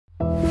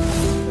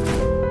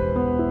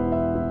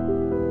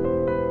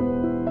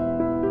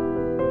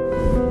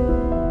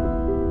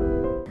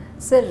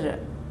Sir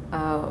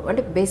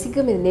అంటే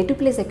బేసిక్గా మీ native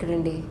place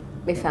ఎక్కడండి?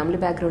 మీ ఫ్యామిలీ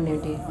బ్యాక్గ్రౌండ్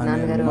ఏంటి?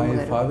 నాన్నగారు my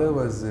father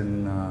was in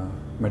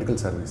medical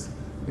service.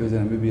 He was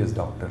an M.B.B.S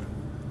doctor.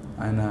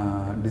 ఆయన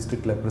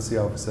district leprosy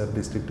officer,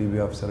 district TB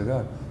ఆఫీసర్గా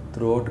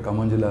త్రూ అవుట్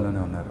ఖమ్మం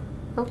జిల్లాలోనే ఉన్నారు.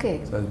 Okay.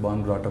 So I was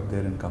Born brought up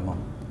there in Khammam.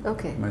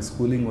 Okay. My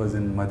schooling was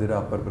in Madira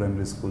upper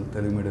primary school,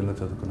 Telugu మీడియంలో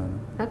చదువుకున్నాను.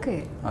 Okay.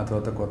 ఆ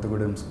తర్వాత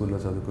కొత్తగూడెం స్కూల్లో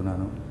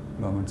చదువుకున్నాను,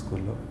 గవర్నమెంట్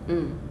స్కూల్లో.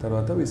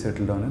 తర్వాత వి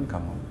సెటిల్ డౌన్ ఇన్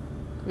ఖమ్మం.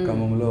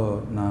 ఖమ్మంలో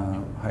నా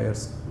హైయర్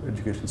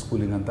ఎడ్యుకేషన్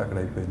స్కూలింగ్ అంతా అక్కడ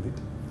అయిపోయింది.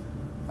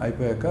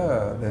 అయిపోయాక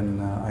then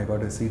I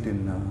got a seat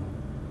in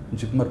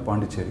JIPMER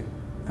Pondicherry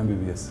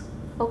M.B.B.S.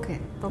 Okay.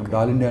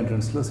 All India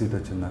ఎంట్రన్స్లో సీట్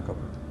వచ్చింది నాకు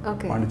అప్పుడు.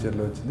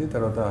 పాండిచ్చేరిలో వచ్చింది.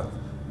 తర్వాత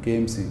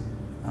KMC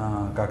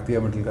కాకతీయ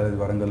మెడికల్ కాలేజ్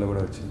వరంగల్లో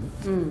కూడా వచ్చింది.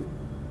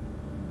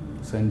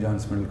 సెయింట్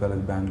జాన్స్ మెడికల్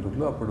కాలేజ్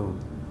బెంగళూరులో. అప్పుడు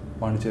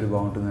పాండిచ్చేరి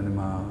బాగుంటుందని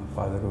మా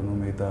ఫాదరును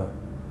మిగతా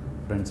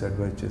ఫ్రెండ్స్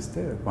అడ్వైజ్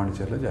చేస్తే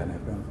పాండిచ్చేరిలో జాయిన్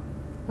అయిపోయాను.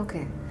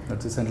 Okay.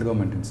 That's central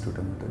government institute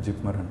అనమాట,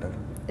 JIPMER అంటారు.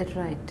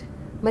 రైట్.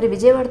 మరి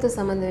విజయవాడతో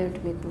సంబంధం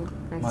ఏమిటి మీకు?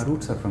 మా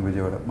roots are from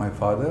Vijayawada. My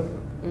father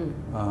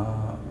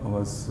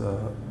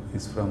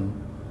is from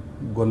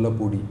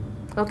Gollapudi.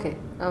 Okay.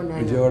 అవును.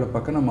 విజయవాడ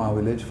పక్కన మా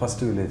village,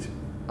 first village.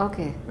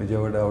 Okay.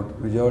 Vijayawada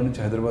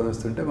నుంచి హైదరాబాద్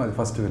వస్తుంటే మాది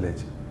first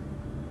village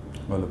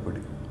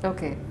Gollapudi.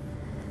 Okay.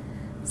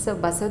 So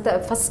బసవత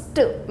first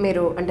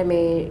మీరు అంటే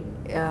మీ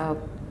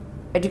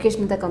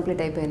ఎడ్యుకేషన్ అంతా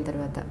కంప్లీట్ అయిపోయిన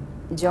తర్వాత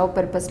జాబ్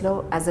పర్పస్లో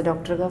యాజ్ అ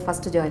డాక్టర్గా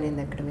ఫస్ట్ జాయిన్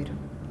అయింది అక్కడ మీరు?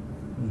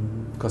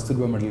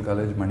 Kasturba medical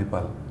college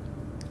Manipal.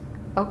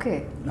 Okay.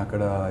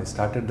 అక్కడ I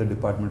started the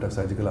department of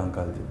surgical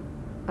oncology.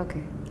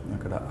 Okay.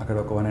 అక్కడ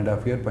ఒక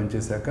 1.5 year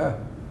పనిచేశాక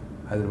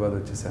హైదరాబాద్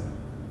వచ్చేసాను.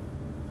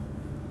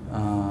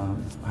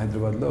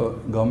 హైదరాబాద్లో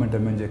గవర్నమెంట్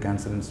M.Ch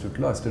క్యాన్సర్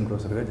ఇన్స్టిట్యూట్లో అసిస్టెంట్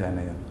ప్రొఫెసర్గా జాయిన్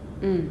అయ్యాను.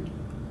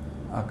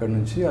 అక్కడ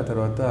నుంచి ఆ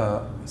తర్వాత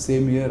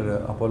సేమ్ ఇయర్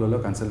అపోలోలో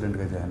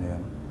కన్సల్టెంట్గా జాయిన్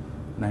అయ్యాను.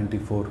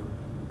 94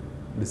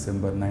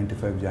 డిసెంబర్,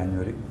 95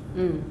 జనవరి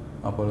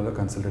అపోలోలో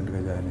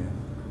కన్సల్టెంట్గా జాయిన్ అయ్యాను.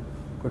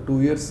 ఒక 2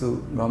 years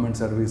గవర్నమెంట్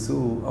సర్వీసు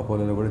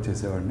అపోలోలో కూడా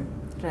చేసేవాడిని.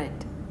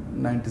 రైట్.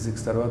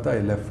 96 తర్వాత I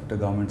left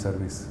government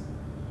service,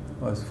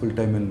 was full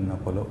time in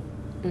Apollo.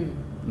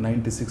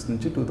 96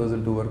 నుంచి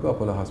 2002 వరకు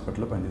అపోలో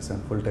హాస్పిటల్లో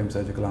పనిచేశాను full time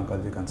surgical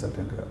oncology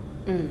కన్సల్టెంట్గా.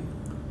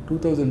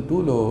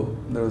 2002లో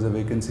there was a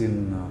vacancy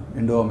in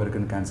Indo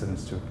American cancer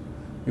institute.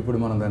 ఇప్పుడు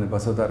మనం దాన్ని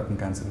బసవతారకం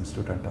క్యాన్సర్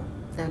ఇన్స్టిట్యూట్ అంటాం.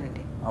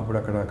 అప్పుడు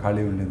అక్కడ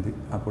ఖాళీ ఉండింది.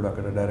 అప్పుడు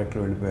అక్కడ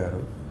డైరెక్టర్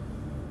వెళ్ళిపోయారు.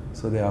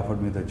 So they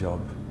offered me the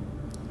job.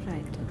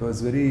 It was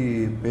very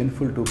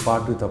painful to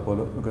part with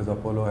Apollo because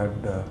Apollo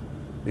had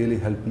really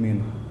help me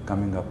in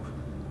coming up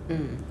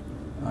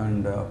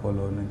and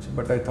Apollo నుంచి.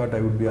 But I thought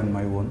I would be on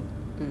my own.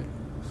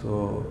 So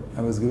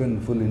I was given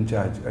full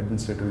incharge,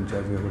 administrative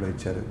ఇన్ఛార్జ్గా కూడా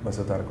ఇచ్చారు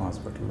బసవతారకం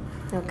హాస్పిటల్లో.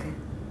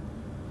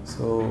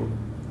 So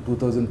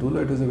 2002లో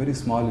it was a very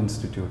small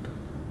institute,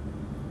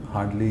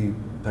 hardly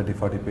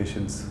 30-40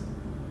 patients,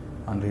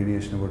 on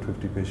radiation about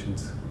 50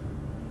 patients.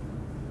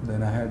 Then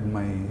I had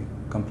my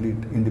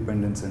complete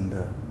independence and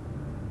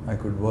I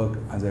could work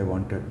as I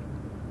wanted.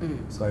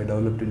 So I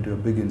developed into a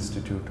big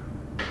institute.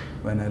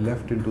 When I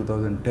left in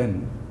 2010,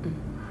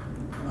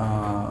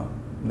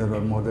 there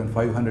were more than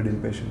 500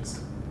 inpatients.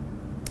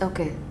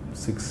 Okay.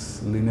 6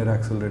 linear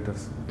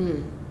accelerators.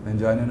 Then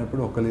join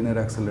అయినప్పుడు ఒక linear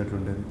accelerator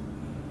ఉండేది.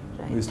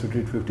 We used to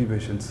treat 50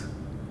 patients.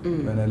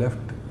 When I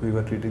left, we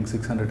were treating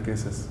 600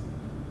 cases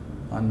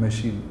on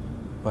machine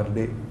per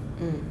day.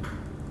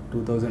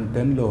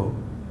 2010లో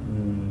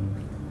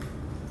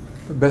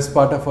the best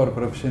part of our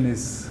profession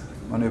is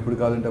మనం ఎప్పుడు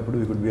కావాలంటే అప్పుడు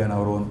we could be on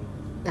our own.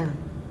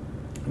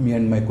 Me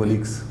and my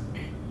colleagues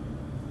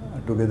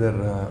together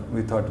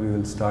we thought we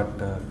will start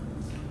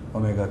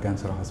Omega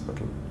Cancer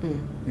Hospital.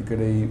 ఇక్కడ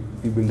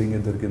ఈ building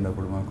దొరికింది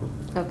అప్పుడు మాకు.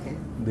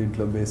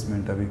 దీంట్లో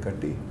బేస్మెంట్ అవి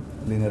కట్టి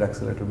లీనియర్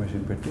యాక్సిలరేటర్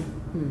మెషిన్ పెట్టి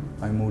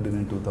I moved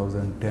in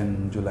 2010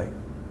 July.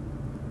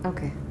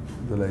 Okay.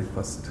 July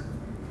 1st.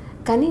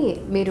 కానీ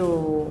మీరు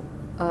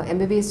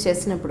M.B.B.S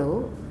చేసినప్పుడు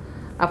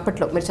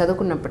అప్పట్లో మీరు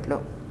చదువుకున్నప్పట్లో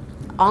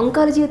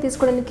ఆంకాలజీ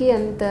తీసుకోవడానికి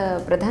అంత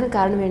ప్రధాన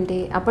కారణం ఏంటి?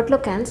 అప్పట్లో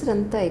క్యాన్సర్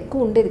అంత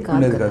ఎక్కువ ఉండేది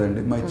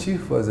కాదండి. My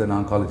chief was an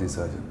oncology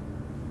surgeon.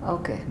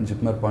 Okay.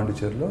 JIPMER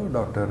పాండిచ్చేరిలో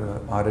doctor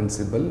R.N.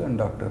 Sibal and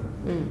doctor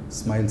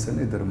smiles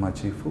అని ఇద్దరు మా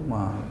చీఫ్,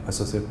 మా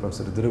అసోసియేట్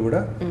ప్రొఫెసర్ ఇద్దరు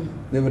కూడా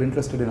they were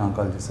interested in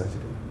oncology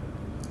surgery.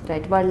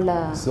 Right. వాళ్ళ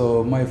so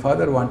my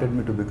father wanted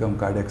me to become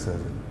cardiac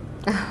surgeon.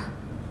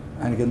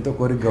 ఆయనకి ఎంతో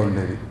కోరికగా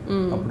ఉండేది.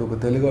 అప్పుడు ఒక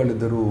తెలుగు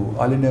వాళ్ళిద్దరు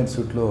ఆల్ ఇండియా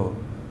ఇన్స్టిట్యూట్లో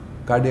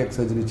కార్డియాక్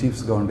సర్జరీ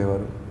చీఫ్స్గా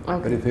ఉండేవారు.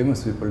 Very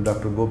famous people,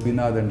 doctor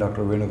Gopinath and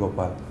doctor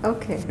Venugopal.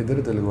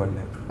 ఇద్దరు తెలుగు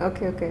వాళ్ళే.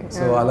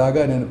 సో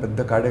అలాగా నేను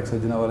పెద్ద కార్డియాక్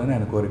సర్జన్ అవ్వాలని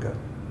ఆయన కోరిక.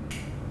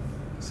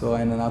 సో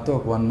ఆయన నాతో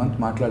ఒక 1 month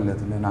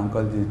మాట్లాడలేదు నేను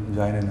ఆంకాలజీ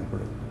జాయిన్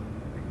అయినప్పుడు.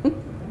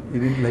 He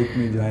didn't like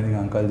me joining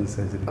oncology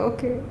surgery.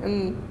 Okay.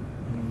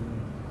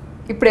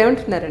 ఇప్పుడు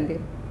ఏమంటున్నారండి?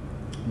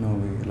 No,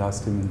 we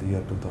last him in the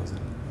year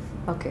 2000.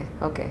 Okay.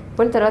 Okay.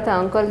 పోయిన తర్వాత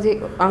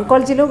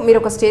ఆంకాలజీలో మీరు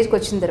ఒక స్టేజ్కి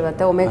వచ్చిన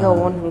తర్వాత ఒమేగా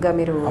ఓన్గా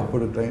మీరు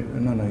అప్పుడు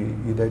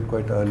ఈ diet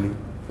quiet early.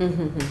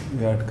 He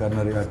had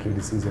coronary artery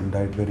disease and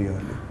died very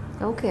early.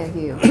 Okay.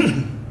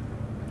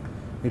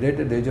 He died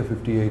at the age of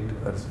 58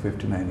 or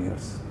 59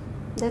 years.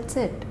 That's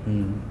it.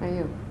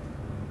 అయ్యో.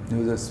 He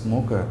was a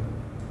smoker.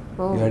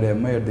 He had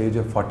MI at the age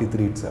of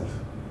 43 itself.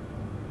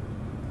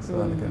 So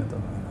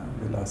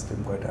we lost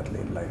him quite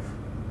early in life.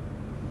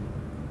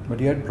 But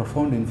he had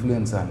profound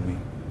influence on me.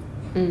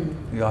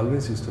 He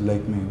always used to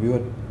like me. We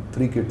were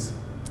 3 kids.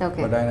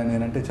 Okay. But ఆయన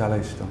నేనంటే చాలా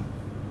ఇష్టం.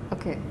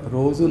 Okay.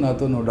 రోజు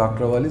నాతో నువ్వు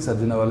doctor అవ్వాలి,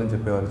 surgeon అవ్వాలి అని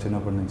చెప్పేవారు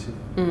చిన్నప్పటి నుంచి.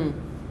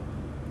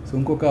 సో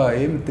ఇంకొక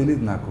ఏమి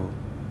తెలియదు నాకు,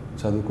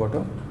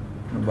 చదువుకోవటం,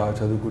 నువ్వు బాగా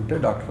చదువుకుంటే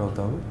డాక్టర్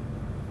అవుతావు,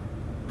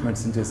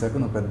 మెడిసిన్ చేశాక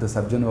నువ్వు పెద్ద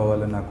సర్జన్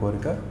అవ్వాలని నా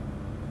కోరిక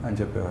అని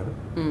చెప్పేవారు.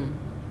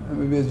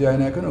 M.B.B.S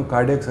జాయిన్ అయ్యాక నువ్వు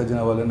కార్డియాక్ సర్జన్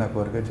అవ్వాలని నా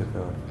కోరిక అని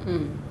చెప్పేవారు.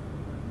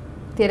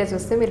 తీరా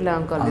చూస్తే మీరు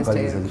ఆంకాలజిస్ట్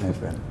సర్జన్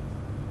అయిపోయాను.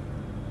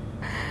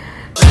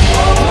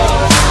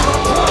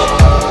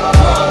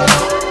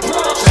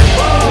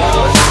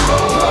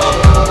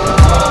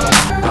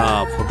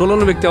 ఫోటోలో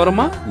ఉన్న వ్యక్తి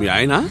ఎవరమ్మా? మీ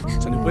ఆయన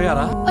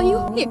చనిపోయారా? అయ్యో,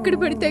 ఎక్కడ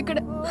పడితే అక్కడ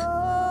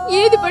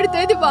ఏది పడితే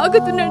అది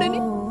వాగుతున్నాడని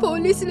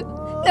పోలీసులు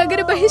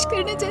నగర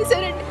బహిష్కరణ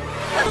చేశారండి.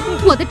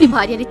 మొదటి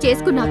భార్యని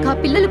చేసుకున్నాక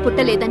పిల్లలు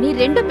పుట్టలేదని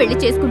రెండో పెళ్లి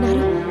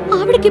చేసుకున్నారు.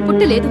 ఆవిడకి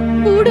పుట్టలేదు.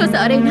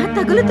 మూడోసారైనా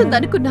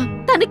తగులుతుందనుకున్నా,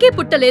 తనకే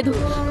పుట్టలేదు.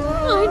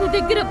 ఆయన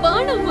దగ్గర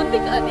బాణం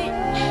ఉంది కానీ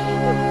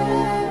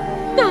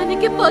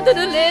దానికి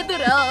పదును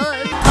లేదురా.